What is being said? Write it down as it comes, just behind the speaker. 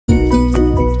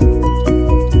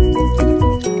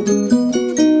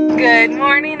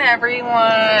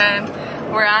everyone.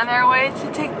 We're on our way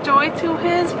to take Joy to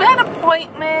his vet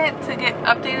appointment to get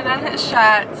updated on his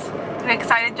shots. You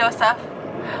excited, Joseph?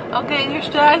 Oh, getting your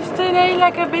shots today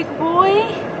like a big boy?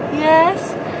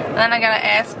 Yes. And then I gotta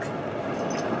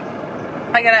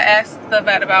ask the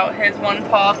vet about his one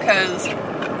paw because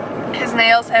his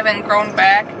nails haven't grown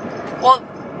back. Well,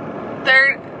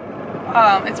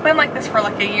 it's been like this for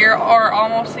like a year or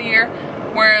almost a year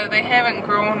where they haven't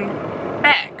grown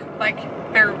back. Like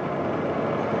they're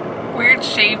weird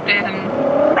shaped and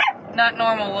not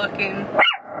normal looking.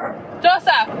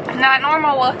 Joseph! Not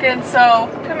normal looking, so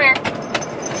come here.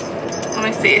 Let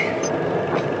me see.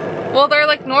 Well, they're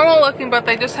like normal looking, but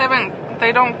they just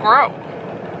they don't grow.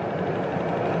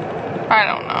 I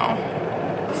don't know.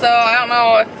 So I don't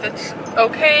know if it's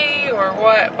okay or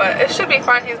what, but it should be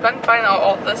fine. He's been fine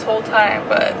all this whole time,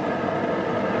 but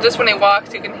just when he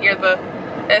walks, you can hear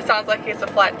it sounds like he has a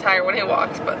flat tire when he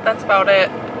walks, but that's about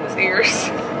it. His ears.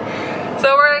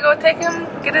 So we're gonna go take him,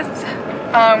 get his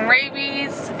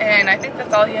rabies, and I think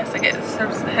that's all he has to get is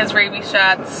his rabies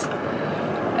shots.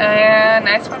 And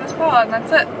that's for his paw, and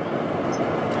that's it.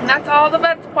 And that's all the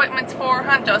vet appointments for,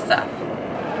 huh, Joseph?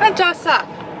 Huh, Joseph?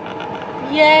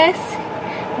 Yes?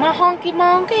 My honky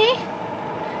monkey?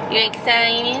 You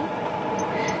excited?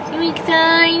 You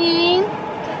excited?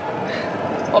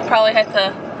 We'll probably have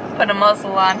to put a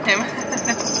muzzle on him.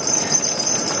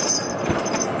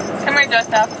 Come here,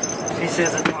 Joseph. She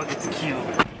says the dog is cute.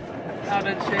 Oh,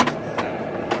 did she?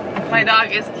 My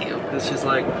dog is cute. It's just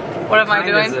like, what am I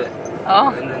doing? Is it? Oh.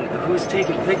 And then who's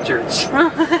taking pictures?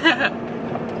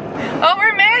 Oh,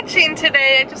 we're matching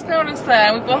today. I just noticed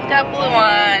that. We both got blue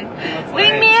on.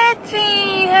 We're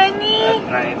matching, honey. That's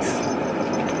nice.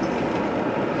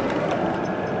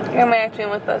 You're matching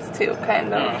with us too,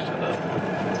 kind of.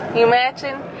 You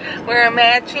matching? We're a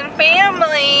matching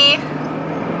family.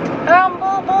 Oh,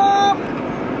 boo boo.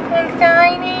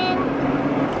 Exciting.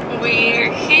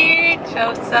 We're here,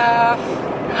 Joseph.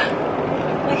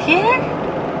 We're here?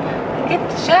 Get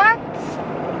the shots?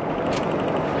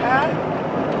 Huh?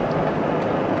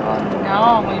 Oh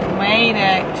no, we made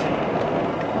it.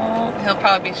 Oh, he'll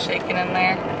probably be shaking in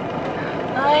there.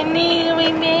 I knew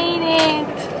we made it.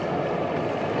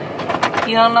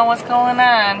 You don't know what's going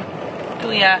on,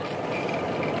 do ya?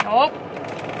 Nope.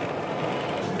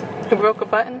 You broke a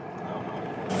button?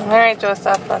 Alright,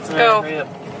 Joseph, let's go.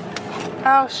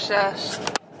 Oh, shush.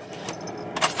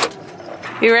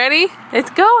 You ready? Let's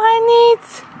go,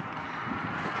 honeys.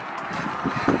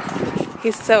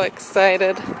 He's so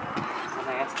excited. When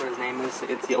I asked what his name is,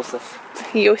 it's Yosef.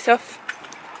 Yosef.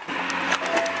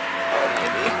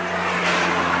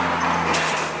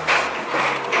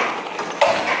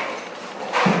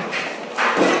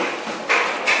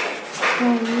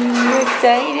 You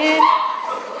excited?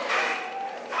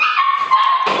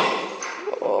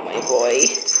 Oh, my boy.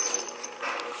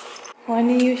 When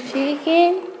are you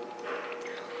shaking?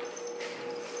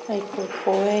 My good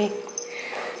boy.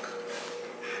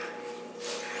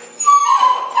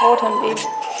 Hold him, babe.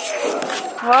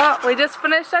 Well, we just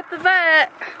finished at the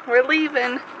vet. We're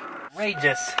leaving.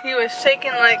 Outrageous. He was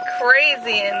shaking like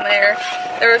crazy in there.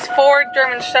 There was 4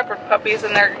 German Shepherd puppies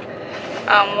and they're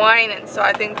whining, so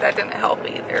I think that didn't help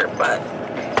either. But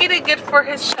he did good for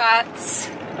his shots.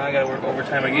 Now I gotta work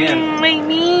overtime again. My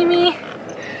Mimi,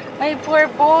 my poor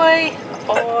boy.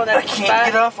 Oh, that's I can't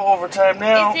get off overtime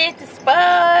now. Is it the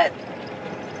spot?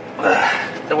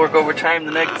 To work overtime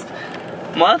the next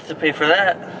month to pay for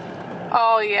that.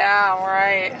 Oh yeah,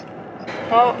 right.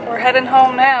 Well, we're heading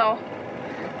home now.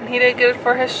 And he did good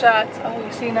for his shots. Oh,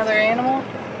 you see another animal?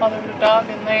 Oh, there's a dog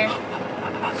in there.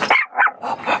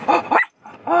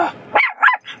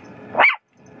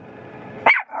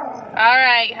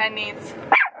 Alright, honeys.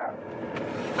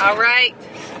 Alright.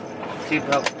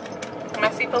 Seatbelt. My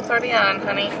seatbelt's already on,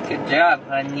 honey. Good job,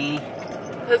 honey.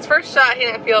 His first shot he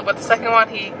didn't feel it, but the second one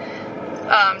he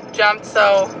jumped,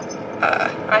 so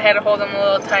I had to hold him a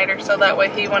little tighter so that way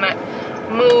he wouldn't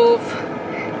move.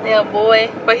 Little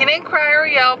boy. But he didn't cry or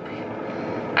yelp.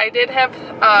 I did have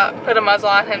put a muzzle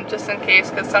on him just in case,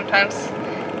 because sometimes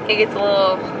he gets a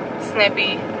little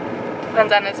snippy.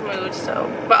 Depends on his mood, so.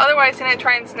 But otherwise he didn't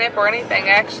try and snip or anything,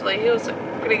 actually. He was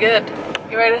pretty good.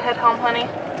 You ready to head home, honey?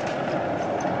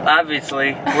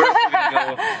 Obviously. Where else are we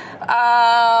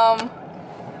gonna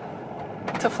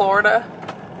go? To Florida.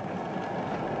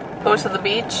 Go to the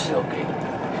beach. Okay.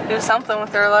 Do something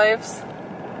with their lives.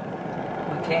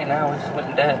 We can't now, we just went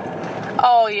in debt.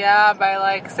 Oh yeah, by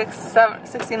like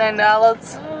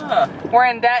 $69. We're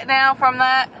in debt now from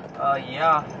that?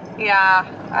 Yeah. Yeah,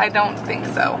 I don't think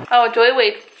so. Oh, Joy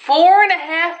weighed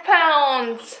 4.5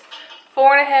 pounds.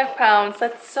 4.5 pounds,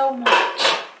 that's so much.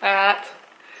 That.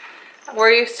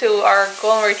 We're used to our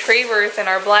golden retrievers and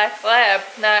our black lab,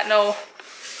 not no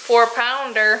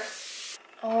 4-pounder.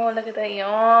 Oh, look at that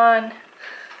yawn.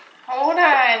 Hold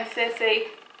on, sissy.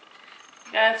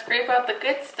 You gotta scrape out the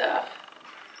good stuff.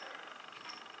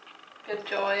 Good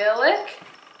joy, a lick.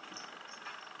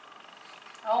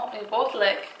 Oh, they both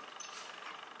lick.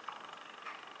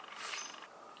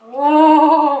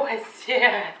 Oh, what's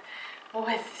that?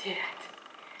 What's that?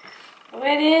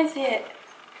 What is it?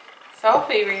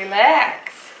 Sophie,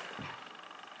 relax.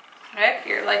 Heck,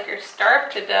 you're like you're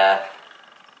starved to death.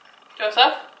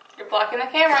 Joseph, you're blocking the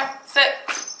camera. Sit.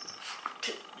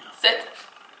 Sit.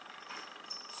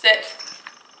 Sit.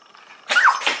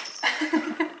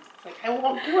 Like, I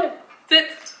won't do it.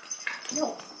 Sit.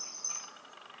 No.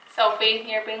 Sophie,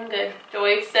 you're being good.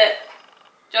 Joey, sit.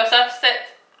 Joseph, sit.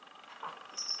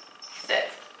 Sit.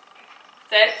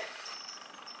 Sit.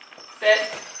 Sit.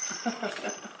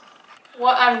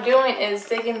 What I'm doing is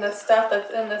digging the stuff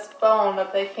that's in this bone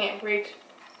that they can't reach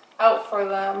out for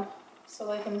them so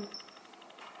they can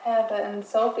have it. And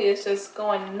Sophie is just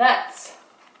going nuts.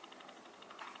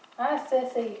 Hi,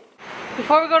 sissy.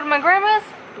 Before we go to my grandma's,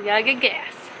 we gotta get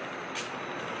gas.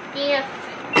 Yes.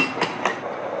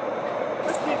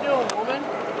 What you doing, woman?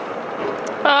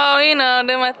 Oh, you know,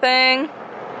 do my thing.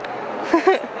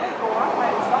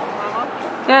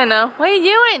 Yeah, I know. What are you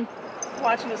doing?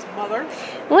 Watching his mother.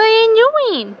 What are you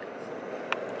doing?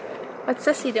 What's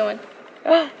Sissy doing?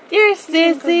 Oh, dear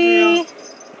Sissy.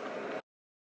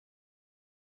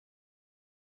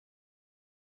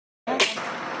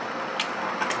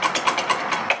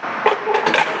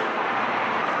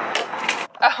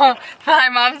 Oh, my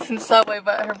mom's in Subway,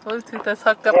 but her Bluetooth is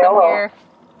hooked up in here.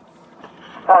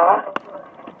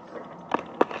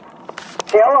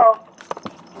 Hello.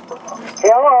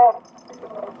 Hello.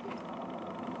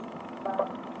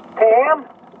 Pam?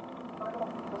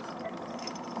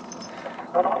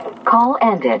 Call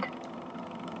ended.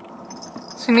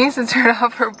 She needs to turn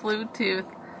off her Bluetooth.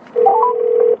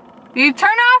 You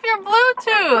turn off your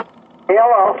Bluetooth!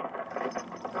 Hello.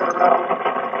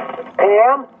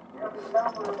 Pam?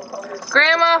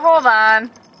 Grandma, hold on.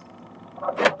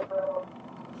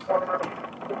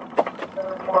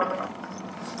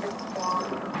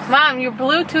 Mom, your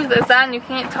Bluetooth is on. You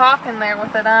can't talk in there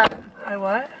with it on. My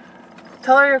what?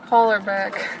 Tell her to call her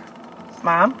back.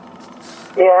 Mom?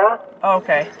 Yeah?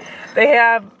 Okay. They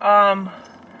have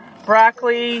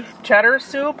broccoli cheddar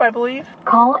soup, I believe.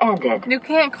 Call ended. You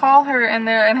can't call her in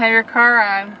there and have your car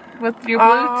on with your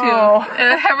Oh. Bluetooth.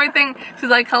 And everything. She's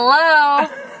like, hello.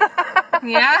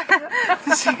 Yeah?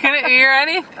 She couldn't hear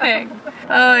anything.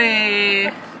 Oh,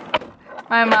 yeah.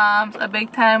 My mom's a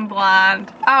big time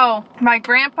blonde. Oh, my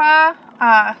grandpa,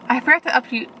 I forgot to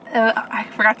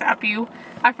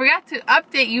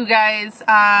update you guys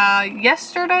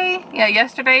yesterday. Yeah,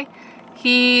 yesterday.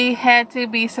 He had to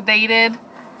be sedated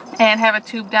and have a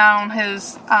tube down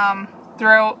his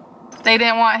throat. They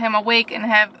didn't want him awake and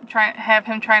have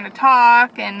him trying to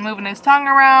talk and moving his tongue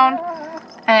around.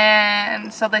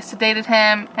 And so they sedated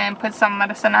him and put some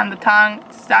medicine on the tongue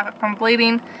to stop it from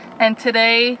bleeding. And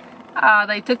today,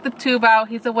 they took the tube out.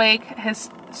 He's awake.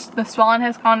 The swelling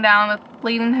has gone down. The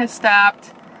bleeding has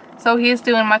stopped. So he's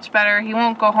doing much better. He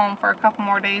won't go home for a couple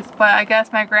more days. But I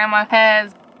guess my grandma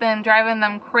has been driving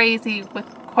them crazy with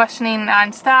questioning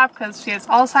non-stop because she has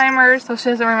Alzheimer's. So she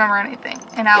doesn't remember anything.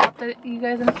 And I'll update you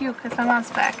guys in a few because my mom's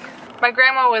back. My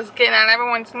grandma was getting on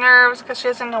everyone's nerves because she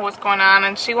doesn't know what's going on.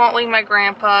 And she won't leave my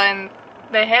grandpa. And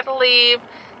they had to leave.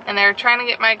 And they were trying to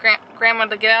get my grandma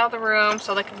to get out of the room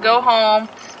so they could go home.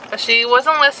 But she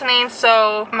wasn't listening,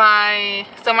 so my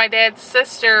dad's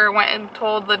sister went and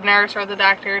told the nurse or the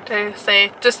doctor to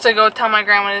say, just to go tell my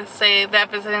grandma to say that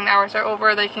visiting hours are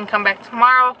over, they can come back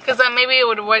tomorrow. Because then maybe it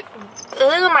would,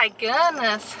 oh my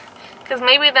goodness. Because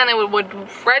maybe then it would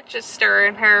register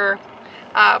in her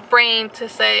brain to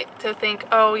think,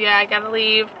 oh yeah, I gotta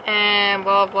leave, and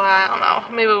blah blah, I don't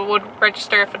know. Maybe it would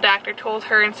register if a doctor told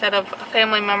her instead of a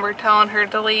family member telling her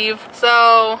to leave.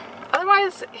 So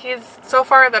otherwise, he's, so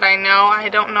far that I know, I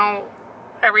don't know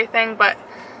everything, but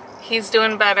he's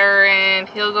doing better and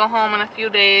he'll go home in a few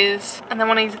days. And then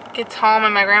when he gets home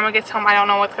and my grandma gets home, I don't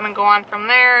know what's going to go on from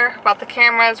there about the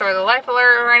cameras or the life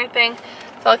alert or anything.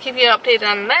 So I'll keep you updated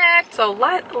on that. So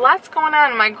lots going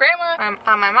on. My grandma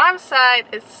on my mom's side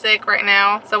is sick right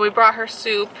now, so we brought her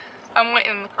soup. I'm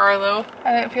waiting in the car though.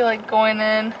 I didn't feel like going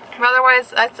in. But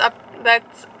otherwise, I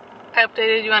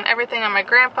updated you on everything on my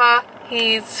grandpa.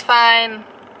 He's fine,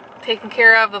 taken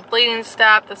care of, the bleeding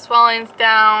stopped, the swelling's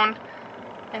down,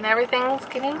 and everything's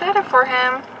getting better for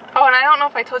him. Oh, and I don't know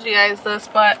if I told you guys this,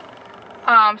 but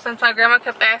since my grandma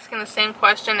kept asking the same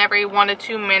question every 1 to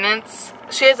 2 minutes.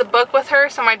 She has a book with her,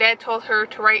 so my dad told her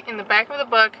to write in the back of the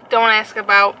book, "Don't ask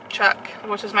about Chuck,"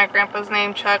 which is my grandpa's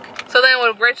name, Chuck. So then it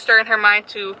would register in her mind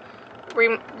to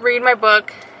read my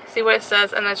book, see what it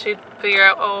says, and then she'd figure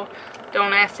out, oh,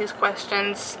 don't ask these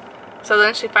questions. So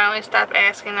then she finally stopped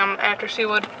asking them after she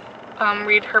would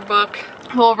read her book.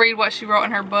 We'll read what she wrote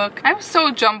in her book. I'm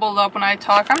so jumbled up when I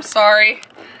talk. I'm sorry.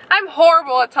 I'm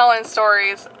horrible at telling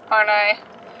stories, aren't I?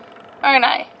 Aren't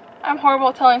I? I'm horrible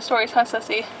at telling stories, huh,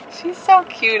 Sissy? She's so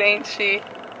cute, ain't she?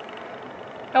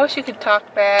 I wish you could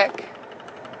talk back.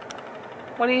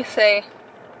 What do you say?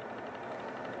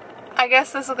 I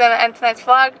guess this is going to end tonight's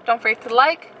vlog. Don't forget to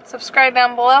like, subscribe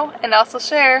down below, and also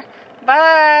share.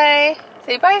 Bye!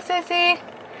 Say bye, Sissy!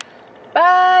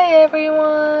 Bye,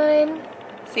 everyone!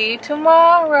 See you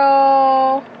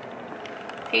tomorrow!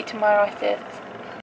 See you tomorrow, sis.